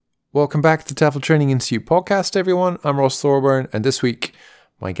Welcome back to the TEFL Training Institute podcast, everyone. I'm Ross Thorburn, and this week,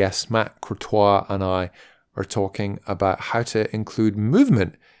 my guest Matt Courtois and I are talking about how to include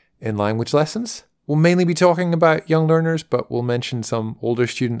movement in language lessons. We'll mainly be talking about young learners, but we'll mention some older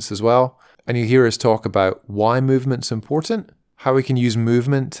students as well. And you hear us talk about why movement's important, how we can use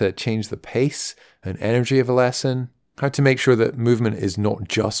movement to change the pace and energy of a lesson, how to make sure that movement is not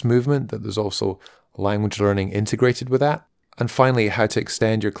just movement, that there's also language learning integrated with that. And finally, how to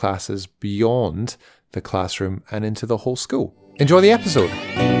extend your classes beyond the classroom and into the whole school. Enjoy the episode.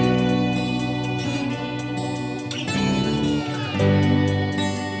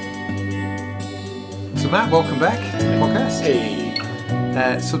 So Matt, welcome back to the podcast.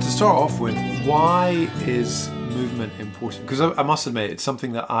 Hey. So to start off with, why is movement important? Because I must admit, it's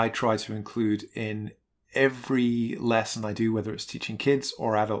something that I try to include in every lesson I do, whether it's teaching kids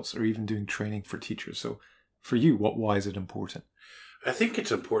or adults or even doing training for teachers. So for you, why is it important? I think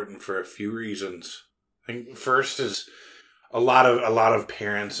it's important for a few reasons. I think first is a lot of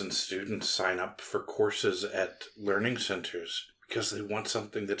parents and students sign up for courses at learning centers because they want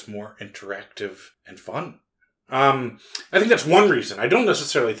something that's more interactive and fun. I think that's one reason. I don't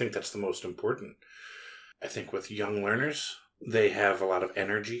necessarily think that's the most important. I think with young learners, they have a lot of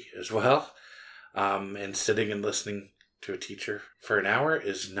energy as well. And sitting and listening to a teacher for an hour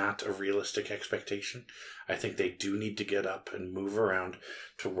is not a realistic expectation. I think they do need to get up and move around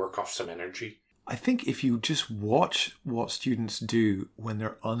to work off some energy. I think if you just watch what students do when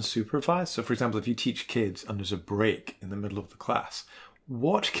they're unsupervised, so for example, if you teach kids and there's a break in the middle of the class,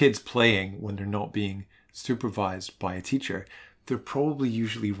 watch kids playing when they're not being supervised by a teacher, they're probably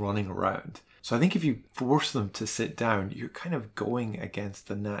usually running around. So I think if you force them to sit down, you're kind of going against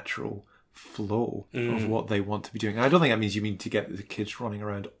the natural flow of what they want to be doing. And I don't think that means you need to get the kids running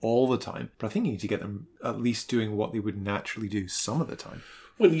around all the time, but I think you need to get them at least doing what they would naturally do some of the time.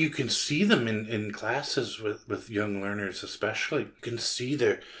 When you can see them in classes with young learners especially, you can see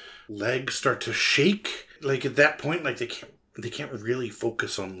their legs start to shake. Like at that point, like they can't really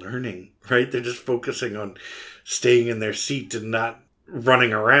focus on learning, right? They're just focusing on staying in their seat and not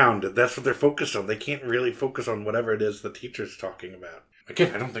running around. That's what they're focused on. They can't really focus on whatever it is the teacher's talking about.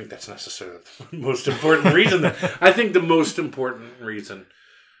 Again, I don't think that's necessarily the most important reason. I think the most important reason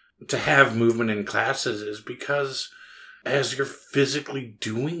to have movement in classes is because as you're physically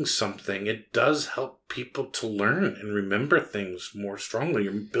doing something, it does help people to learn and remember things more strongly.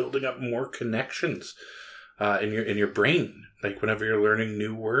 You're building up more connections in your brain. Like whenever you're learning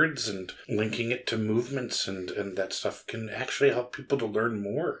new words and linking it to movements and that stuff can actually help people to learn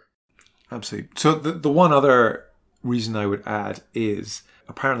more. Absolutely. So the one other reason I would add is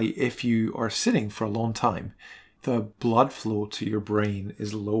apparently if you are sitting for a long time, the blood flow to your brain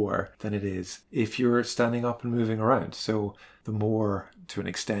is lower than it is if you're standing up and moving around. So the more, to an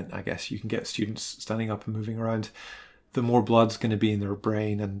extent, I guess, you can get students standing up and moving around, the more blood's going to be in their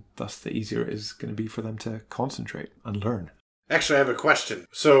brain, and thus the easier it is going to be for them to concentrate and learn. Actually, I have a question.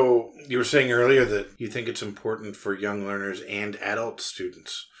 So you were saying earlier that you think it's important for young learners and adult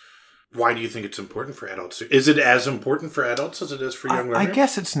students. Why do you think it's important for adults? Is it as important for adults as it is for young learners? I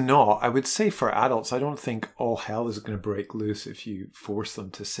guess it's not. I would say for adults, I don't think all hell is going to break loose if you force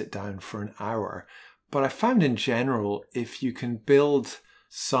them to sit down for an hour. But I found in general, if you can build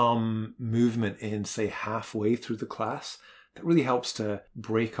some movement in, say, halfway through the class, that really helps to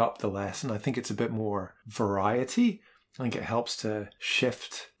break up the lesson. I think it's a bit more variety. I think it helps to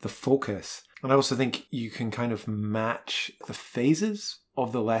shift the focus. And I also think you can kind of match the phases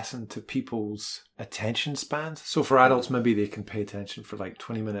of the lesson to people's attention spans. So for adults, maybe they can pay attention for like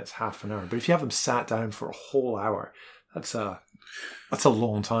 20 minutes, half an hour. But if you have them sat down for a whole hour, that's a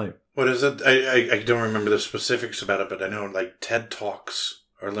long time. What is it? I don't remember the specifics about it, but I know like TED Talks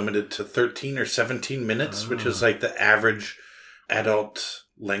are limited to 13 or 17 minutes, which is like the average adult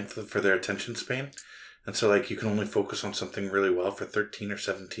length for their attention span. And so like you can only focus on something really well for 13 or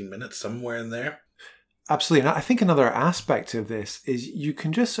 17 minutes, somewhere in there. Absolutely. And I think another aspect of this is you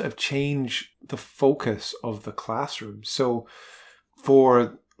can just sort of change the focus of the classroom. So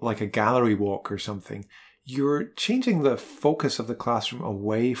for like a gallery walk or something, you're changing the focus of the classroom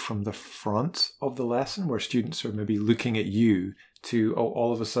away from the front of the lesson where students are maybe looking at you to, oh,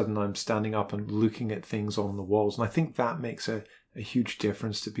 all of a sudden I'm standing up and looking at things on the walls. And I think that makes a huge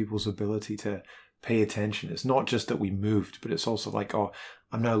difference to people's ability to pay attention. It's not just that we moved, but it's also like, oh,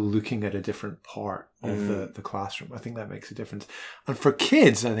 I'm now looking at a different part of the classroom. I think that makes a difference. And for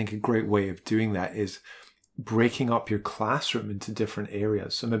kids, I think a great way of doing that is breaking up your classroom into different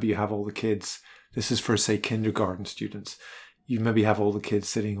areas. So maybe you have all the kids, this is for, say, kindergarten students. You maybe have all the kids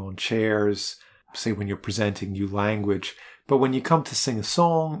sitting on chairs, say when you're presenting new language, But when you come to sing a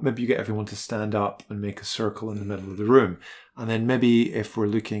song, maybe you get everyone to stand up and make a circle in the middle of the room. And then maybe if we're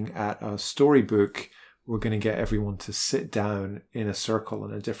looking at a storybook, we're going to get everyone to sit down in a circle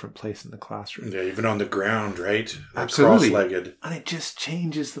in a different place in the classroom. Yeah, even on the ground, right? Absolutely. Cross-legged. And it just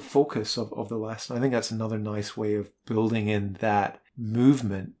changes the focus of the lesson. I think that's another nice way of building in that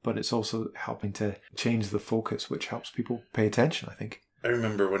movement, but it's also helping to change the focus, which helps people pay attention, I think. I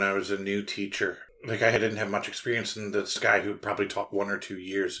remember when I was a new teacher, like I didn't have much experience, and this guy who probably taught 1 or 2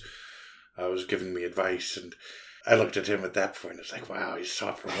 years was giving me advice, and I looked at him at that point. It's like, wow, he's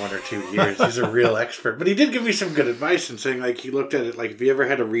taught for 1 or 2 years. He's a real expert. But he did give me some good advice and saying, like, he looked at it like if you ever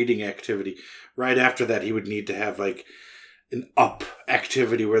had a reading activity, right after that, he would need to have like an up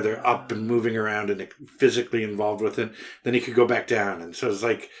activity where they're up and moving around and physically involved with it. Then he could go back down. And so it's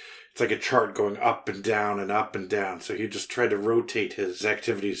like a chart going up and down and up and down. So he just tried to rotate his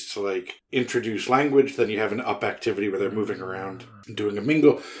activities to like introduce language. Then you have an up activity where they're moving around and doing a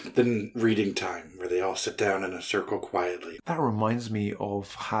mingle. Then reading time where they all sit down in a circle quietly. That reminds me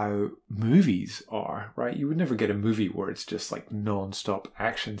of how movies are, right? You would never get a movie where it's just like non-stop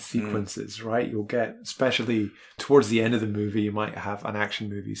action sequences, right? You'll get, especially towards the end of the movie, you might have an action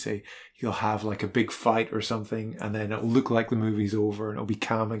movie, say you'll have like a big fight or something, and then it'll look like the movie's over and it'll be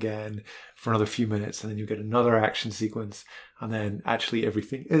calm again for another few minutes, and then you get another action sequence, and then actually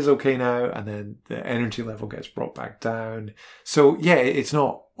everything is okay now, and then the energy level gets brought back down. So yeah, it's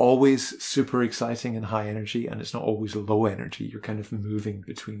not always super exciting and high energy, and it's not always low energy. You're kind of moving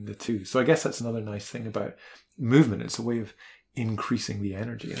between the two. So I guess that's another nice thing about movement. It's a way of increasing the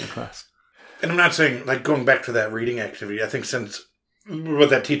energy in the class. And I'm not saying, like, going back to that reading activity, I think since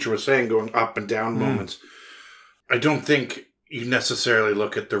what that teacher was saying, going up and down moments, I don't think you necessarily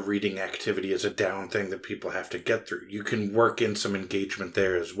look at the reading activity as a down thing that people have to get through. You can work in some engagement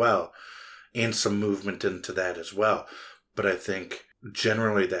there as well, and some movement into that as well. But I think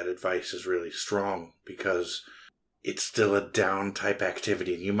generally that advice is really strong because it's still a down type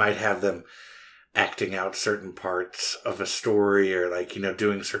activity, and you might have them acting out certain parts of a story or like, you know,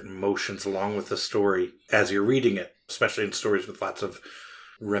 doing certain motions along with the story as you're reading it, especially in stories with lots of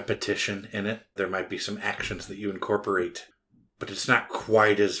repetition in it. There might be some actions that you incorporate, but it's not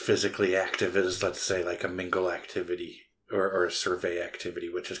quite as physically active as, let's say, like a mingle activity or a survey activity,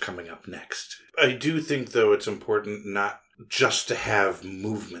 which is coming up next. I do think, though, it's important not just to have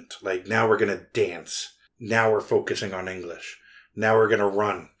movement. Like, now we're going to dance. Now we're focusing on English. Now we're going to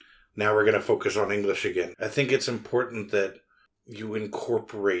run. Now we're going to focus on English again. I think it's important that you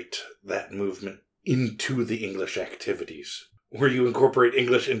incorporate that movement into the English activities, or you incorporate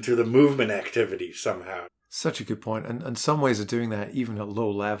English into the movement activities somehow. Such a good point. And some ways of doing that, even at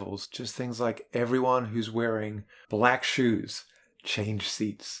low levels, just things like everyone who's wearing black shoes, change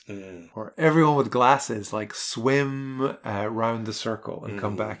seats. Or everyone with glasses, like swim around the circle and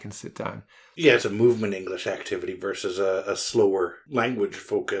come back and sit down. Yeah, it's a movement English activity versus a slower language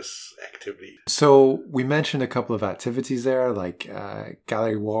focus activity. So we mentioned a couple of activities there, like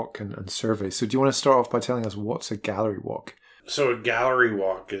gallery walk and survey. So do you want to start off by telling us what's a gallery walk? So a gallery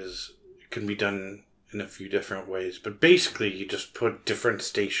walk can be done in a few different ways, but basically you just put different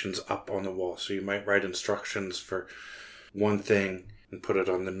stations up on the wall. So you might write instructions for one thing and put it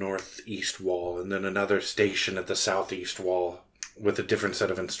on the northeast wall, and then another station at the southeast wall with a different set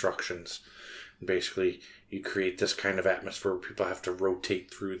of instructions. And basically, you create this kind of atmosphere where people have to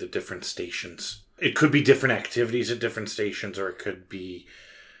rotate through the different stations. It could be different activities at different stations, or it could be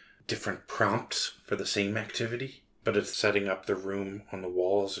different prompts for the same activity. But it's setting up the room on the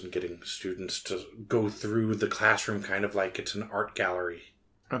walls and getting students to go through the classroom kind of like it's an art gallery.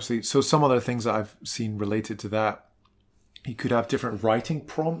 Absolutely. So some other things that I've seen related to that, you could have different writing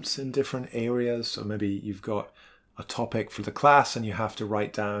prompts in different areas. So maybe you've got a topic for the class and you have to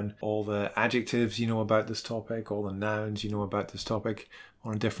write down all the adjectives you know about this topic, all the nouns you know about this topic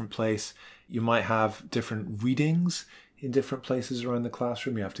on a different place. You might have different readings in different places around the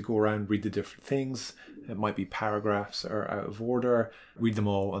classroom. You have to go around, read the different things. It might be paragraphs that are out of order, read them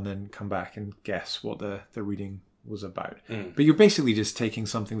all, and then come back and guess what the reading was about. But you're basically just taking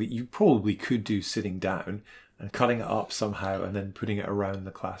something that you probably could do sitting down and cutting it up somehow and then putting it around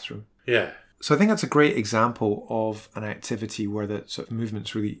the classroom. Yeah. So I think that's a great example of an activity where the sort of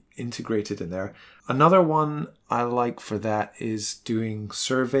movement's really integrated in there. Another one I like for that is doing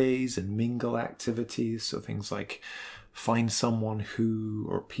surveys and mingle activities. So things like find someone who,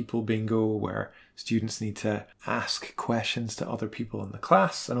 or people bingo, where students need to ask questions to other people in the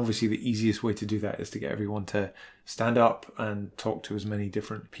class. And obviously the easiest way to do that is to get everyone to stand up and talk to as many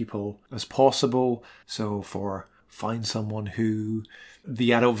different people as possible. So for find someone who,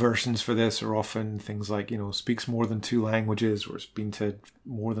 the adult versions for this are often things like, speaks more than 2 languages or has been to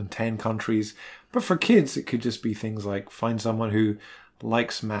more than 10 countries. But for kids, it could just be things like find someone who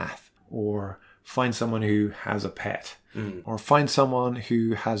likes math, or find someone who has a pet, or find someone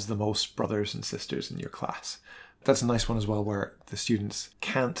who has the most brothers and sisters in your class. That's a nice one as well, where the students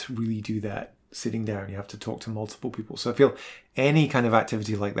can't really do that sitting down. You have to talk to multiple people. So I feel any kind of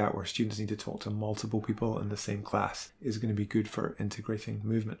activity like that where students need to talk to multiple people in the same class is going to be good for integrating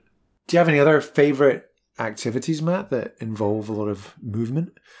movement. Do you have any other favorite activities, Matt, that involve a lot of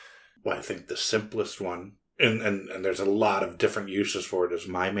movement? Well, I think the simplest one, and there's a lot of different uses for it, is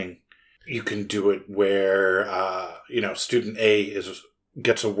miming. You can do it where, student A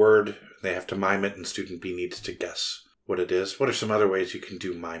gets a word, they have to mime it, and student B needs to guess what it is. What are some other ways you can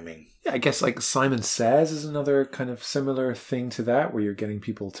do miming? Yeah, I guess like Simon Says is another kind of similar thing to that, where you're getting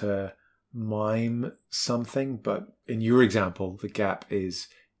people to mime something. But in your example, the gap is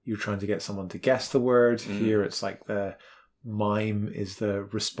you're trying to get someone to guess the word. Here it's like the mime is the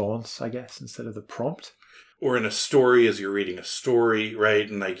response, I guess, instead of the prompt. Or in a story, as you're reading a story, right?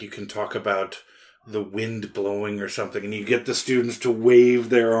 And like you can talk about the wind blowing or something, and you get the students to wave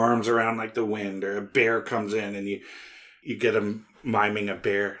their arms around like the wind, or a bear comes in and you get them miming a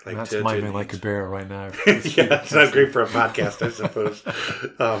bear. Like That's miming like a bear right now. Yeah, it's not great for a podcast, I suppose.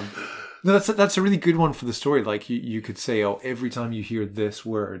 No, that's a really good one for the story. Like you could say, every time you hear this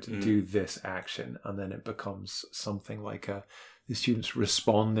word, do this action, and then it becomes something like the students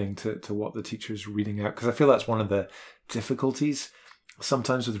responding to what the teacher's reading out. Because I feel that's one of the difficulties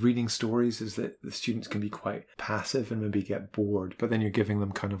sometimes with reading stories, is that the students can be quite passive and maybe get bored, but then you're giving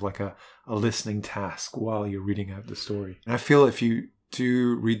them kind of like a listening task while you're reading out the story. And I feel if you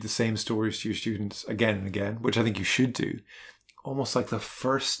do read the same stories to your students again and again, which I think you should do, almost like the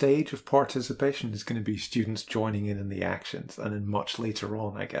first stage of participation is going to be students joining in the actions, and then much later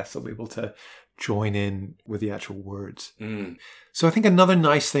on, I guess, they'll be able to join in with the actual words. So I think another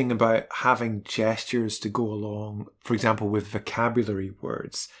nice thing about having gestures to go along, for example, with vocabulary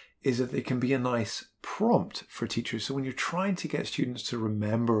words, is that they can be a nice prompt for teachers. So when you're trying to get students to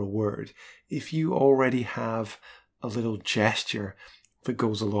remember a word, if you already have a little gesture that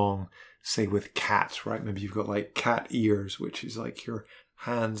goes along, say with cat, right? Maybe you've got like cat ears, which is like your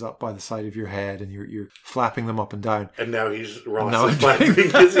hands up by the side of your head and you're flapping them up and down. And now Ross is flapping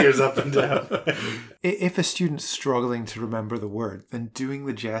his ears up and down. If a student's struggling to remember the word, then doing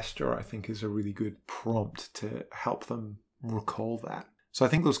the gesture, I think, is a really good prompt to help them recall that. So I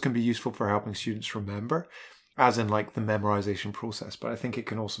think those can be useful for helping students remember, as in like the memorization process. But I think it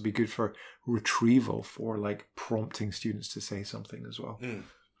can also be good for retrieval, for like prompting students to say something as well.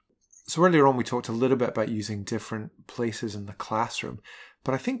 So earlier on, we talked a little bit about using different places in the classroom.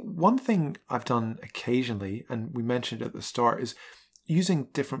 But I think one thing I've done occasionally, and we mentioned at the start, is using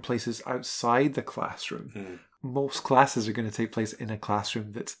different places outside the classroom. Most classes are going to take place in a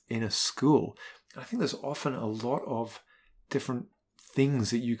classroom that's in a school. I think there's often a lot of different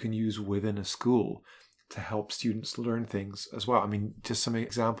things that you can use within a school to help students learn things as well. I mean, just some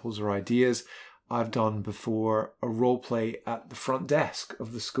examples or ideas. I've done before a role play at the front desk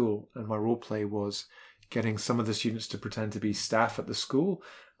of the school, and my role play was getting some of the students to pretend to be staff at the school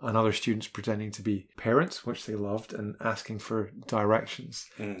and other students pretending to be parents, which they loved, and asking for directions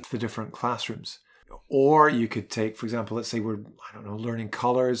to the different classrooms. Or you could take, for example, let's say we're, learning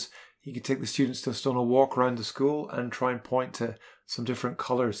colours. You could take the students just on a walk around the school and try and point to some different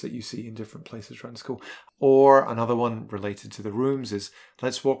colours that you see in different places around the school. Or another one related to the rooms is,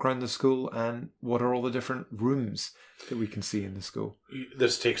 let's walk around the school and what are all the different rooms that we can see in the school?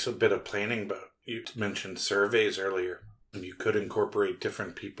 This takes a bit of planning, but you mentioned surveys earlier. You could incorporate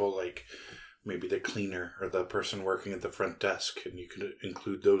different people, like maybe the cleaner or the person working at the front desk, and you could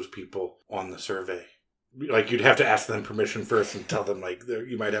include those people on the survey. Like, you'd have to ask them permission first and tell them, like,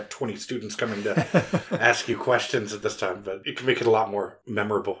 you might have 20 students coming to ask you questions at this time, but it can make it a lot more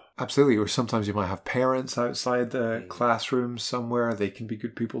memorable. Absolutely. Or sometimes you might have parents outside the classroom somewhere. They can be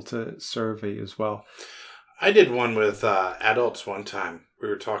good people to survey as well. I did one with adults one time. We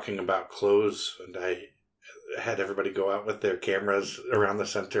were talking about clothes, and I had everybody go out with their cameras around the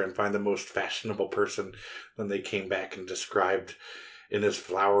center and find the most fashionable person. Then they came back and described in as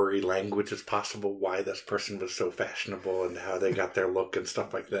flowery language as possible why this person was so fashionable and how they got their look and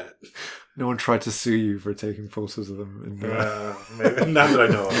stuff like that. No one tried to sue you for taking photos of them? Maybe, not that I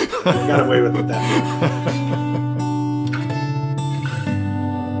know of. I got away with it that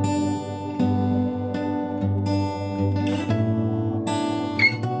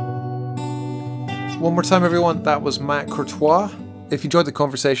One more time, everyone. That was Matt Courtois. If you enjoyed the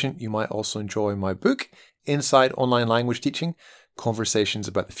conversation, you might also enjoy my book. Inside Online Language Teaching, Conversations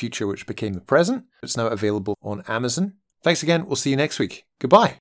about the Future which Became the Present. It's now available on Amazon. Thanks again. We'll see you next week. Goodbye.